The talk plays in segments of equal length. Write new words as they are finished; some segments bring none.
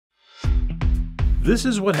This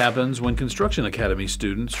is what happens when Construction Academy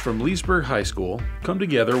students from Leesburg High School come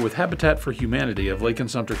together with Habitat for Humanity of Lake and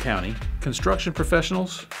Sumter County, construction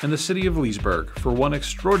professionals, and the city of Leesburg for one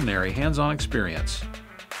extraordinary hands-on experience.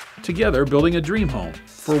 Together building a dream home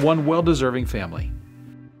for one well-deserving family.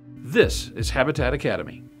 This is Habitat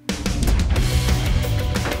Academy.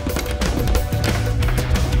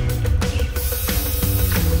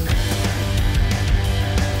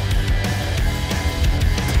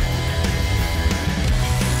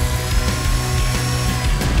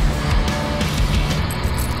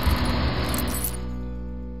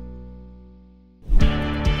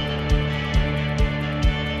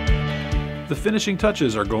 The finishing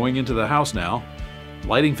touches are going into the house now.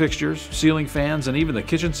 Lighting fixtures, ceiling fans, and even the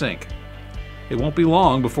kitchen sink. It won't be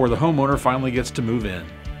long before the homeowner finally gets to move in.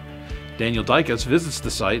 Daniel Dykus visits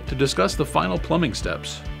the site to discuss the final plumbing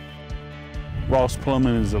steps. Ross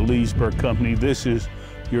Plumbing is a Leesburg company. This is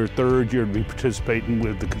your third year to be participating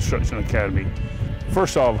with the Construction Academy.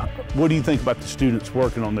 First off, what do you think about the students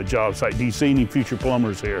working on the job site? Do you see any future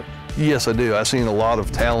plumbers here? Yes, I do. I've seen a lot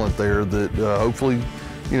of talent there that hopefully,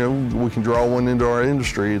 we can draw one into our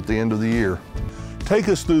industry at the end of the year. Take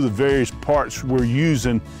us through the various parts we're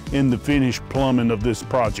using in the finished plumbing of this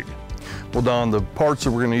project. Well, Don, the parts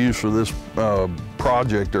that we're going to use for this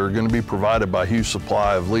project are going to be provided by Hughes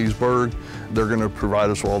Supply of Leesburg. They're going to provide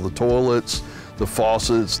us with all the toilets, the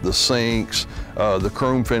faucets, the sinks, the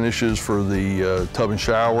chrome finishes for the tub and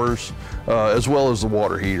showers, as well as the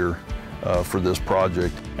water heater for this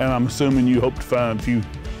project. And I'm assuming you hope to find a few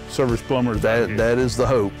service plumbers. That is the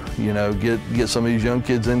hope. Get some of these young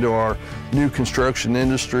kids into our new construction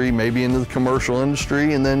industry, maybe into the commercial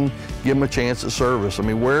industry, and then give them a chance at service. I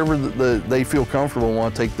mean, wherever they feel comfortable and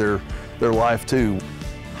want to take their life to.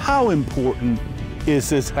 How important is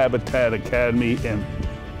this Habitat Academy and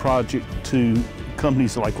project to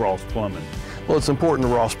companies like Ross Plumbing? Well, it's important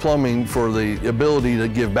to Ross Plumbing for the ability to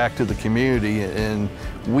give back to the community, and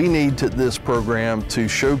we need this program to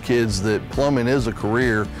show kids that plumbing is a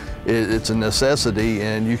career. It's a necessity,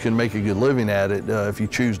 and you can make a good living at it if you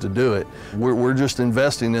choose to do it. We're just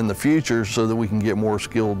investing in the future so that we can get more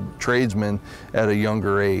skilled tradesmen at a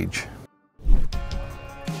younger age.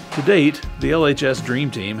 To date, the LHS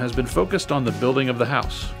Dream Team has been focused on the building of the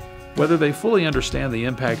house. Whether they fully understand the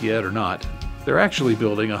impact yet or not, they're actually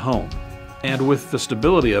building a home. And with the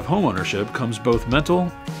stability of homeownership comes both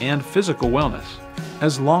mental and physical wellness.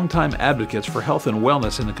 As longtime advocates for health and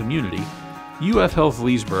wellness in the community, UF Health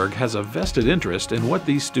Leesburg has a vested interest in what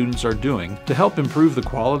these students are doing to help improve the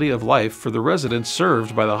quality of life for the residents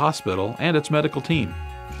served by the hospital and its medical team.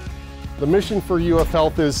 The mission for UF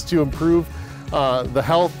Health is to improve the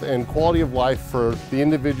health and quality of life for the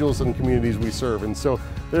individuals and communities we serve. And so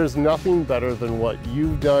there's nothing better than what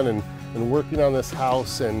you've done and working on this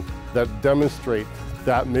house and that demonstrate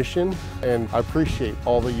that mission, and I appreciate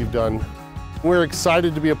all that you've done. We're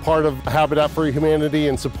excited to be a part of Habitat for Humanity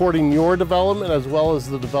and supporting your development as well as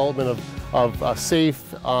the development of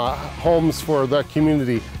safe homes for the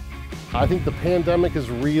community. I think the pandemic has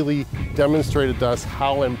really demonstrated to us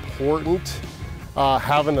how important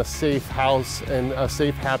having a safe house and a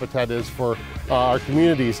safe habitat is for our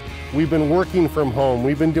communities. We've been working from home,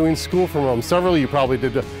 we've been doing school from home. Several of you probably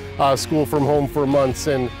did school from home for months,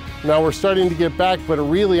 and now we're starting to get back, but it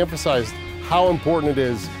really emphasized how important it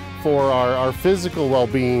is for our physical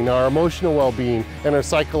well-being, our emotional well-being, and our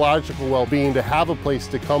psychological well-being to have a place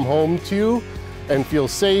to come home to and feel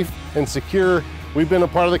safe and secure. We've been a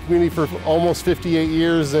part of the community for almost 58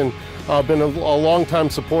 years and been a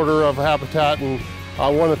long-time supporter of Habitat, and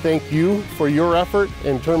I want to thank you for your effort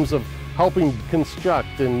in terms of helping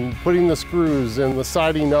construct and putting the screws and the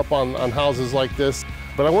siding up on houses like this.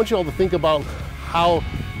 But I want you all to think about how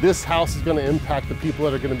this house is going to impact the people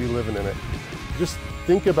that are going to be living in it. Just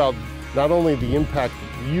think about not only the impact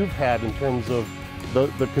you've had in terms of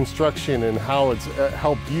the construction and how it's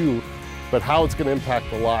helped you, but how it's going to impact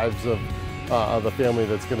the lives of the family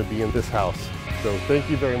that's going to be in this house. So thank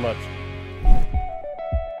you very much.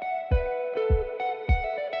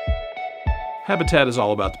 Habitat is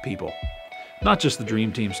all about the people. Not just the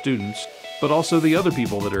Dream Team students, but also the other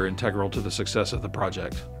people that are integral to the success of the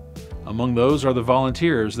project. Among those are the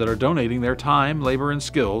volunteers that are donating their time, labor, and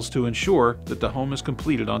skills to ensure that the home is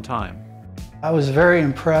completed on time. I was very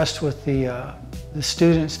impressed with the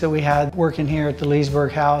students that we had working here at the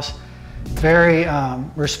Leesburg house. Very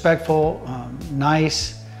respectful,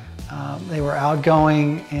 nice. They were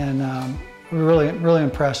outgoing, and we were really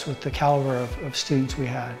impressed with the caliber of students we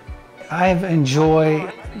had. I've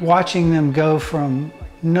enjoyed watching them go from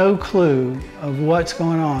no clue of what's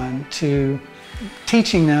going on to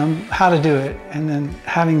teaching them how to do it and then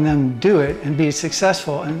having them do it and be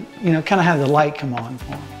successful and, you know, kind of have the light come on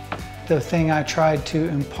for them. The thing I tried to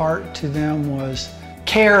impart to them was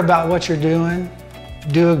care about what you're doing,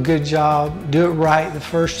 do a good job, do it right the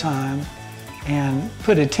first time, and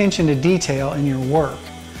put attention to detail in your work.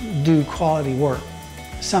 Do quality work,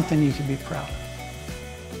 something you can be proud of.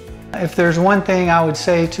 If there's one thing I would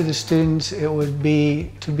say to the students, it would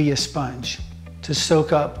be to be a sponge, to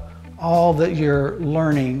soak up all that you're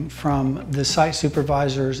learning from the site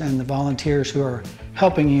supervisors and the volunteers who are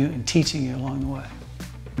helping you and teaching you along the way.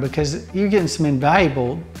 Because you're getting some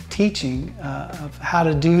invaluable teaching of how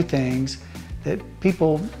to do things that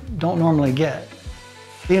people don't normally get.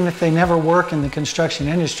 Even if they never work in the construction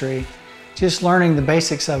industry, just learning the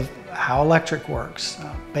basics of how electric works,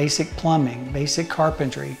 basic plumbing, basic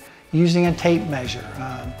carpentry, using a tape measure,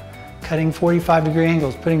 cutting 45-degree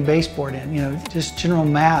angles, putting baseboard in, you know, just general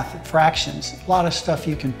math, fractions, a lot of stuff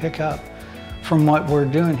you can pick up from what we're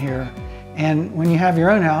doing here. And when you have your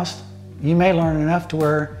own house, you may learn enough to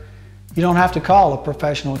where you don't have to call a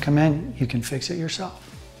professional to come in, you can fix it yourself.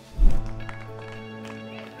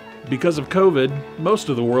 Because of COVID, most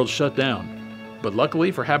of the world shut down. But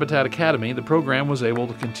luckily for Habitat Academy, the program was able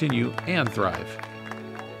to continue and thrive.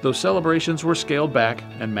 Though celebrations were scaled back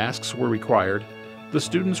and masks were required, the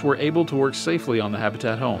students were able to work safely on the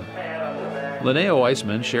Habitat home. Linnea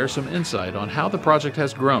Weissman shares some insight on how the project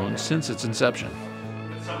has grown since its inception.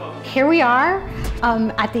 Here we are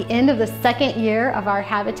at the end of the second year of our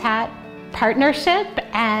Habitat partnership,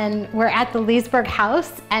 and we're at the Leesburg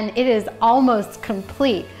house, and it is almost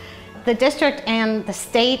complete. The district and the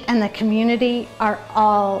state and the community are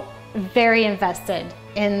all very invested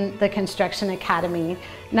in the Construction Academy,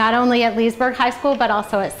 not only at Leesburg High School, but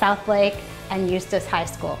also at South Lake and Eustis High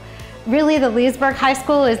School. Really, the Leesburg High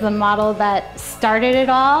School is the model that started it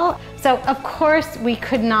all. So of course, we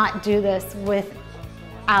could not do this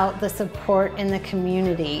without the support in the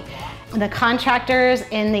community. The contractors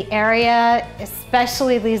in the area,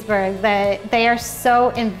 especially Leesburg, they are so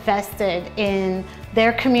invested in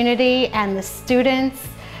their community and the students,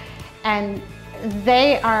 and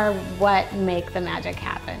they are what make the magic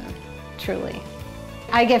happen, truly.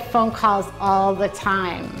 I get phone calls all the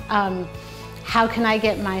time. How can I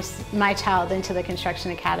get my child into the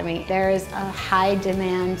Construction Academy? There is a high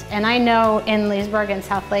demand, and I know in Leesburg and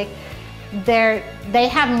South Lake, they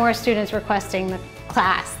have more students requesting the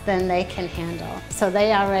class than they can handle, so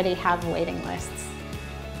they already have waiting lists.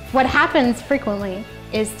 What happens frequently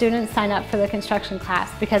is students sign up for the construction class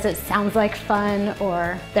because it sounds like fun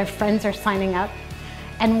or their friends are signing up.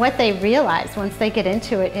 And what they realize once they get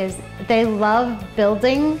into it is they love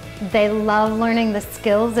building, they love learning the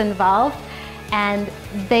skills involved, and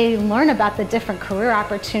they learn about the different career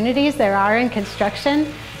opportunities there are in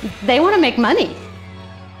construction. They want to make money.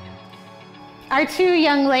 Our two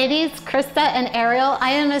young ladies, Krista and Ariel,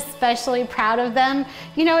 I am especially proud of them.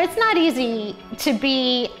 You know, it's not easy to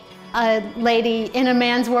be a lady in a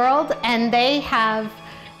man's world, and they have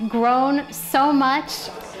grown so much.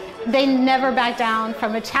 They never back down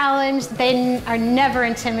from a challenge. They are never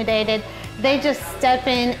intimidated. They just step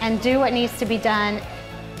in and do what needs to be done.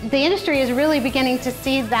 The industry is really beginning to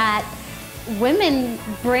see that women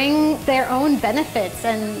bring their own benefits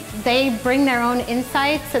and they bring their own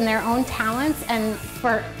insights and their own talents. And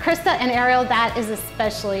for Krista and Ariel, that is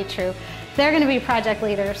especially true. They're going to be project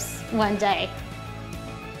leaders one day.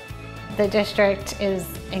 The district is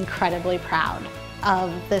incredibly proud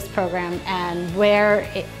of this program and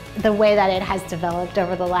the way that it has developed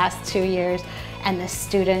over the last 2 years, and the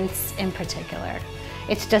students in particular.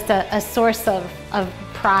 It's just a source of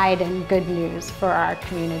pride and good news for our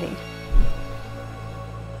community.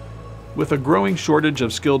 With a growing shortage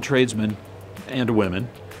of skilled tradesmen and women,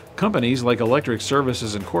 companies like Electric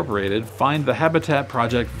Services Incorporated find the Habitat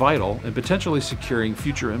project vital in potentially securing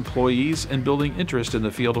future employees and building interest in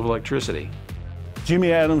the field of electricity.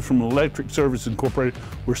 Jimmy Adams from Electric Services Incorporated,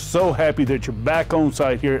 we're so happy that you're back on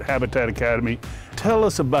site here at Habitat Academy. Tell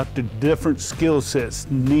us about the different skill sets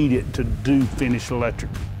needed to do finished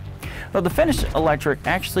electric. Well, the finished electric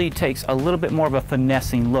actually takes a little bit more of a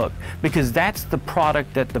finessing look, because that's the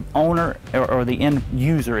product that the owner or the end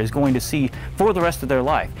user is going to see for the rest of their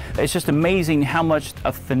life. It's just amazing how much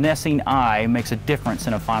a finessing eye makes a difference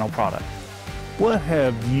in a final product. What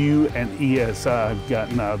have you and ESI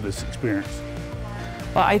gotten out of this experience?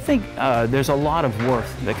 Well, I think there's a lot of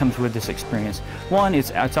worth that comes with this experience. One,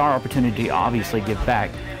 it's our opportunity to obviously give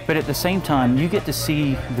back, but at the same time, you get to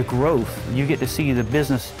see the growth, you get to see the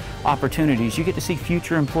business opportunities, you get to see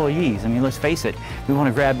future employees. I mean, let's face it, we want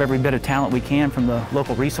to grab every bit of talent we can from the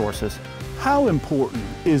local resources. How important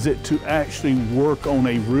is it to actually work on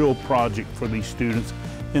a real project for these students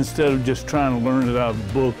instead of just trying to learn it out of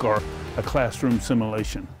a book or a classroom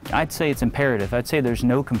simulation? I'd say it's imperative. I'd say there's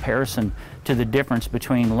no comparison to the difference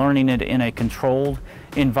between learning it in a controlled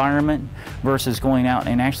environment versus going out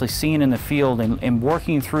and actually seeing in the field and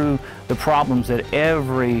working through the problems that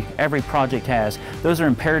every project has. Those are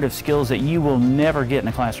imperative skills that you will never get in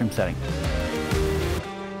a classroom setting.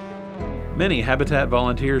 Many Habitat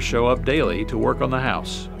volunteers show up daily to work on the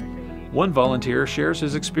house. One volunteer shares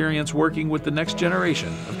his experience working with the next generation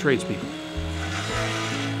of tradespeople.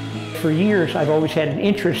 For years, I've always had an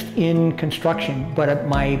interest in construction, but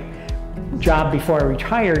my job before I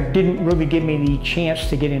retired didn't really give me the chance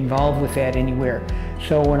to get involved with that anywhere.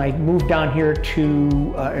 So when I moved down here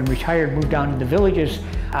and retired, moved down to the villages,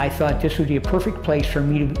 I thought this would be a perfect place for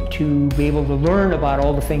me to be able to learn about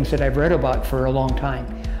all the things that I've read about for a long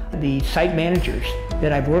time. The site managers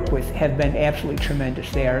that I've worked with have been absolutely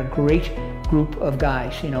tremendous. They are a great group of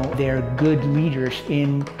guys. You know, they're good leaders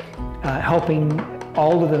in helping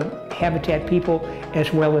all of the Habitat people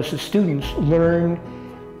as well as the students learn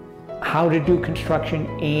how to do construction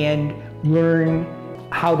and learn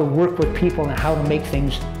how to work with people and how to make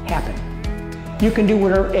things happen. You can do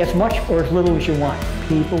whatever, as much or as little as you want.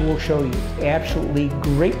 People will show you. Absolutely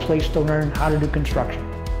great place to learn how to do construction.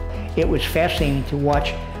 It was fascinating to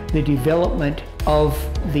watch the development of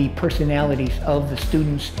the personalities of the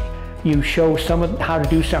students. You show some of how to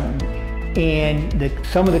do something, and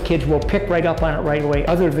some of the kids will pick right up on it right away.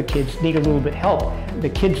 Other of the kids need a little bit help. The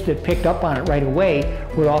kids that picked up on it right away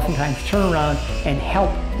would oftentimes turn around and help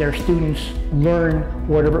their students learn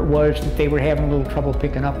whatever it was that they were having a little trouble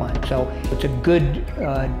picking up on. So it's a good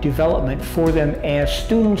development for them as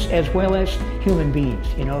students as well as human beings.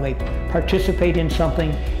 You know, they participate in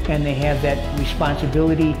something and they have that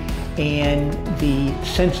responsibility and the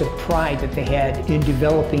sense of pride that they had in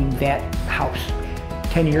developing that house.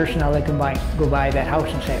 10 years from now, they can go by that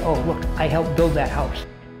house and say, oh, look, I helped build that house.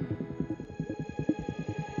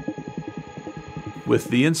 With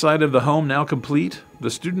the inside of the home now complete, the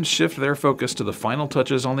students shift their focus to the final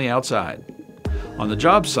touches on the outside. On the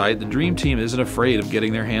job site, the Dream Team isn't afraid of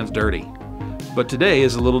getting their hands dirty. But today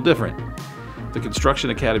is a little different. The Construction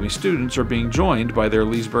Academy students are being joined by their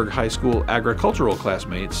Leesburg High School agricultural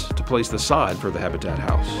classmates to place the sod for the Habitat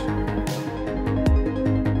house.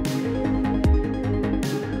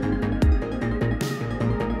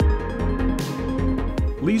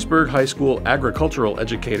 Leesburg High School agricultural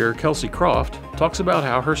educator Kelsey Croft talks about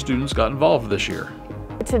how her students got involved this year.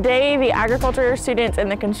 Today, the agriculture students and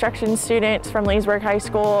the construction students from Leesburg High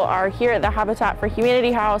School are here at the Habitat for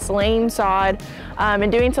Humanity house, laying sod,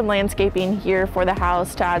 and doing some landscaping here for the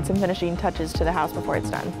house to add some finishing touches to the house before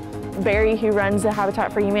it's done. Barry, who runs the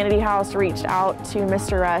Habitat for Humanity house, reached out to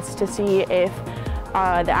Mr. Russ to see if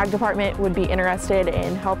the ag department would be interested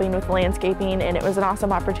in helping with landscaping, and it was an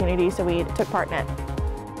awesome opportunity, so we took part in it.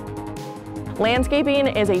 Landscaping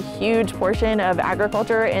is a huge portion of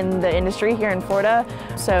agriculture in the industry here in Florida.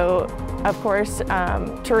 So, of course,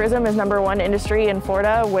 tourism is #1 industry in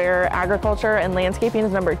Florida, where agriculture and landscaping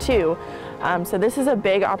is #2. So this is a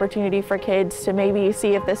big opportunity for kids to maybe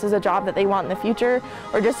see if this is a job that they want in the future,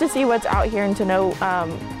 or just to see what's out here and to know,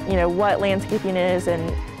 you know, what landscaping is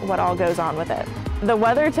and what all goes on with it. The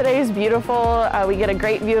weather today is beautiful. We get a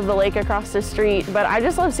great view of the lake across the street, but I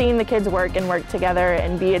just love seeing the kids work together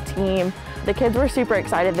and be a team. The kids were super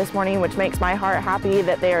excited this morning, which makes my heart happy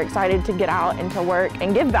that they are excited to get out and to work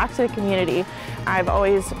and give back to the community. I've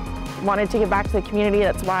always wanted to give back to the community.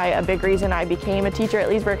 That's why a big reason I became a teacher at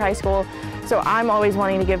Leesburg High School. So I'm always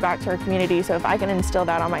wanting to give back to our community. So if I can instill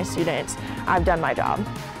that on my students, I've done my job.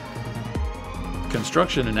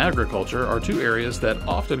 Construction and agriculture are two areas that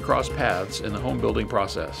often cross paths in the home building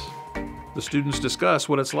process. The students discuss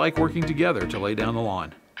what it's like working together to lay down the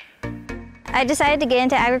lawn. I decided to get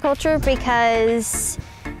into agriculture because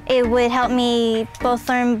it would help me both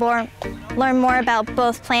learn more about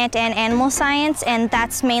both plant and animal science, and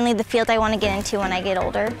that's mainly the field I want to get into when I get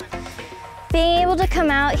older. Being able to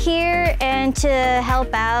come out here and to help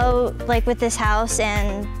out like with this house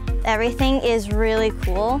and everything is really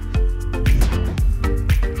cool.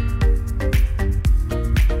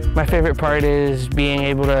 My favorite part is being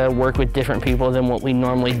able to work with different people than what we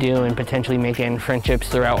normally do and potentially making friendships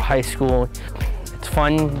throughout high school. It's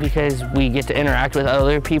fun because we get to interact with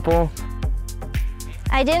other people.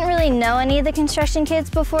 I didn't really know any of the construction kids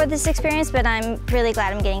before this experience, but I'm really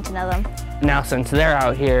glad I'm getting to know them. Now since they're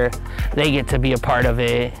out here, they get to be a part of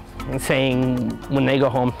it and saying when they go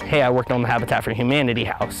home, hey, I worked on the Habitat for Humanity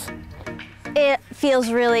house. It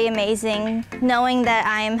feels really amazing knowing that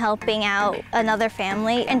I am helping out another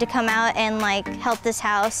family, and to come out and like help this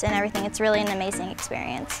house and everything. It's really an amazing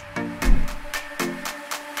experience.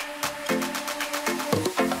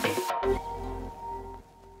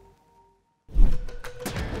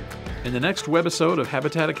 In the next webisode of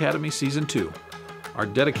Habitat Academy Season 2, our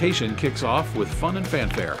dedication kicks off with fun and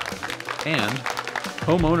fanfare. And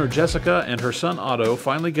homeowner Jessica and her son Otto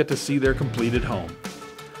finally get to see their completed home.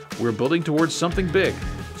 We're building towards something big,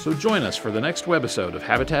 so join us for the next webisode of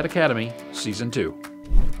Habitat Academy Season 2.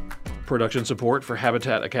 Production support for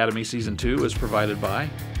Habitat Academy Season 2 is provided by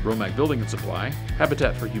Romac Building and Supply,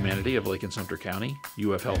 Habitat for Humanity of Lake and Sumter County,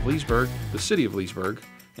 UF Health Leesburg, the City of Leesburg,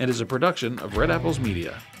 and is a production of Red Apples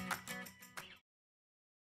Media.